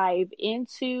to dive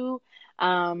into,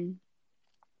 um,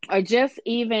 or just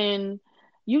even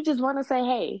you just want to say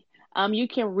hey, you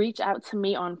can reach out to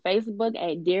me on Facebook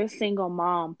at Dear Single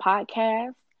Mom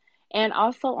Podcast, and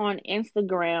also on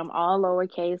Instagram, all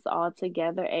lowercase, all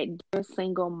together, at Dear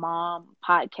Single Mom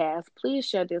Podcast. Please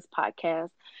share this podcast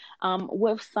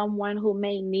with someone who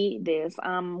may need this.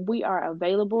 We are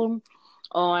available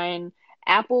on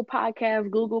Apple Podcasts,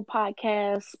 Google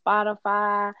Podcasts,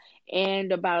 Spotify,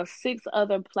 and about six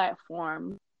other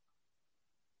platforms.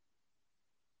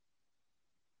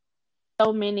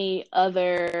 So many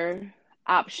other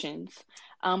options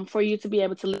for you to be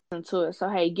able to listen to it. So,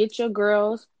 hey, get your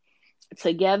girls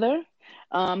together,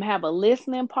 have a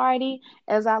listening party,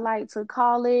 as I like to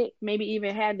call it. Maybe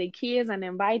even have the kids and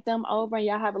invite them over, and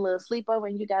y'all have a little sleepover,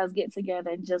 and you guys get together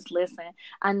and just listen.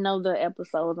 I know the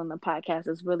episodes on the podcast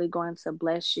is really going to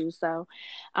bless you. So,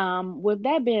 with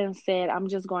that being said, I'm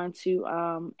just going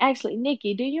to actually,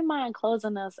 Nikki, do you mind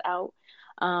closing us out?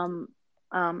 Um,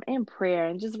 in prayer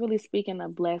and just really speaking a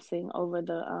blessing over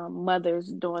the mothers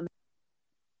during.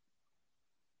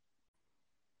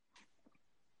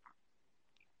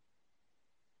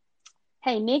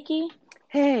 Hey, Nikki.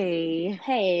 Hey,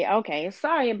 Hey, okay,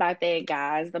 sorry about that,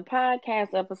 guys. The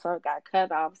podcast episode got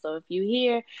cut off, so if you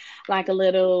hear like a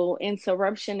little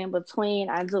interruption in between,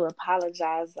 I do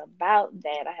apologize about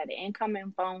that. I had an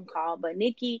incoming phone call, but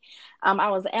Nikki, I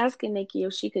was asking Nikki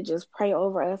if she could just pray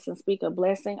over us and speak a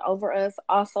blessing over us.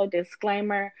 Also,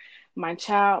 disclaimer.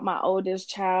 My oldest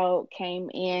child, came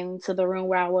into the room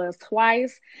where I was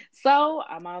twice. So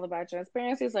I'm all about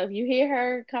transparency. So if you hear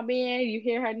her come in, you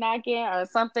hear her knocking or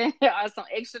something, or some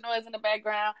extra noise in the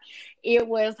background, it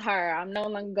was her. I'm no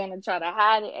longer gonna try to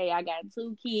hide it. Hey, I got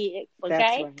two kids,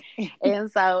 that's okay? right.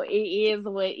 And so it is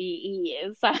what it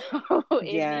is. So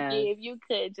if Yes. Nikki, if you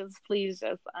could just please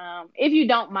just if you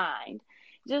don't mind,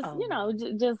 just Oh,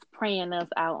 just praying us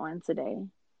out on today.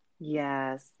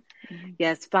 yes. Mhm.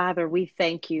 Yes, Father, we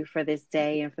thank you for this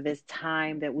day and for this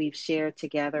time that we've shared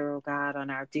together, oh God, on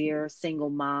our Dear Single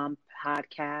Mom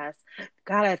podcast.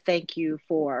 God, I thank you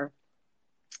for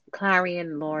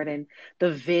Clarion, Lord, and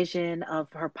the vision of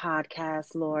her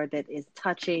podcast, Lord, that is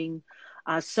touching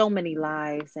so many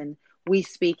lives. And we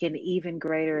speak an even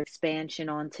greater expansion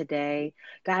on today.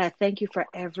 God, I thank you for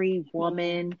every Amen.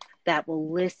 woman that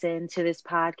will listen to this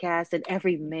podcast and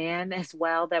every man as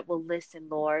well that will listen,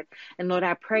 Lord. And Lord,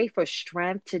 I pray for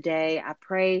strength today. I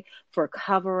pray for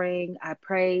covering. I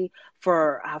pray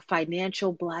for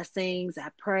financial blessings. I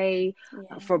pray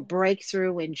for Yes.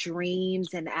 breakthrough in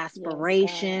dreams and Yes,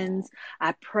 God. aspirations.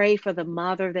 I pray for the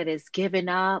mother that is given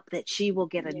up, that she will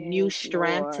get a new Yes,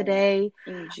 strength Lord. today.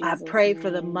 In I Jesus' pray for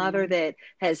the mother name. that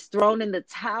has thrown in the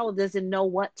towel, doesn't know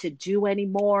what to do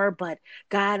anymore. But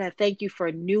God, I thank you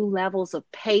for new levels of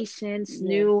patience,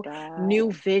 Yes, new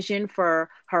God. vision for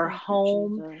her Thank you,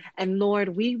 home. Jesus. And Lord,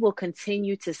 we will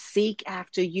continue to seek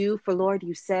after you. For Lord,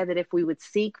 you said that if we would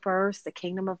seek first the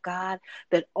kingdom of God,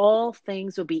 that all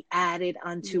things will be added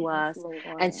unto Yes, us.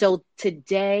 And Lord. so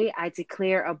today I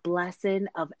declare a blessing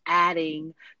of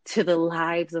adding to the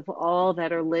lives of all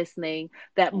that are listening,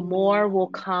 that more will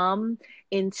Amen. come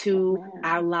into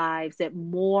our Amen. lives, that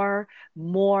more,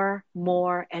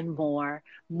 and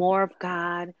more of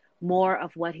God, more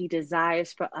of what He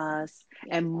desires for us,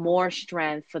 Yes, and more God.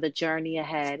 strength for the journey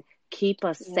ahead. Keep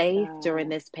us Yes, safe during God.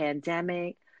 this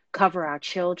pandemic. Cover our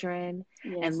children.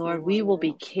 And Yes, Lord, we will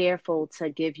be Lord. careful to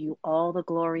give you all the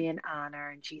glory and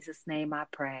honor. In Jesus' name I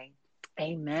pray.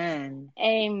 Amen.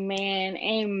 Amen.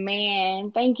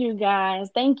 Amen. Thank you, guys.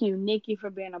 Thank you, Nikki, for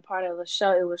being a part of the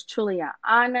show. It was truly an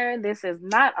honor. This is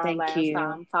not our Thank last you.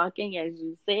 time talking, as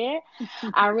you said.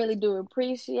 I really do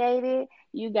appreciate it.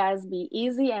 You guys be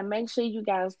easy and make sure you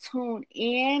guys tune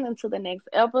in into the next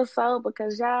episode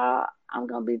because, y'all, I'm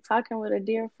going to be talking with a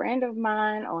dear friend of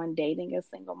mine on dating a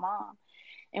single mom.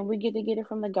 And we get it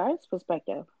from the guy's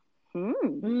perspective.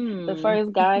 The Hmm.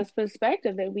 first guy's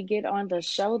perspective that we get on the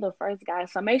show, the first guy.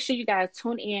 So make sure you guys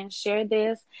tune in, share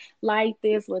this, like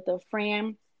this with a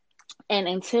friend. And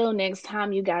until next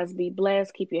time, you guys be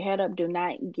blessed. Keep your head up. Do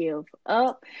not give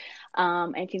up.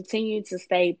 And continue to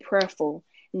stay prayerful,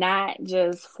 not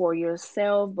just for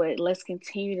yourself, but let's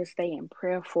continue to stay in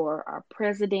prayer for our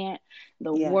president,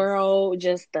 the Yes. world,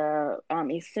 just the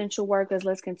essential workers.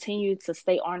 Let's continue to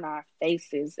stay on our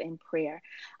faces in prayer.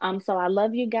 So I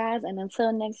love you guys. And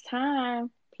until next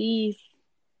time, peace.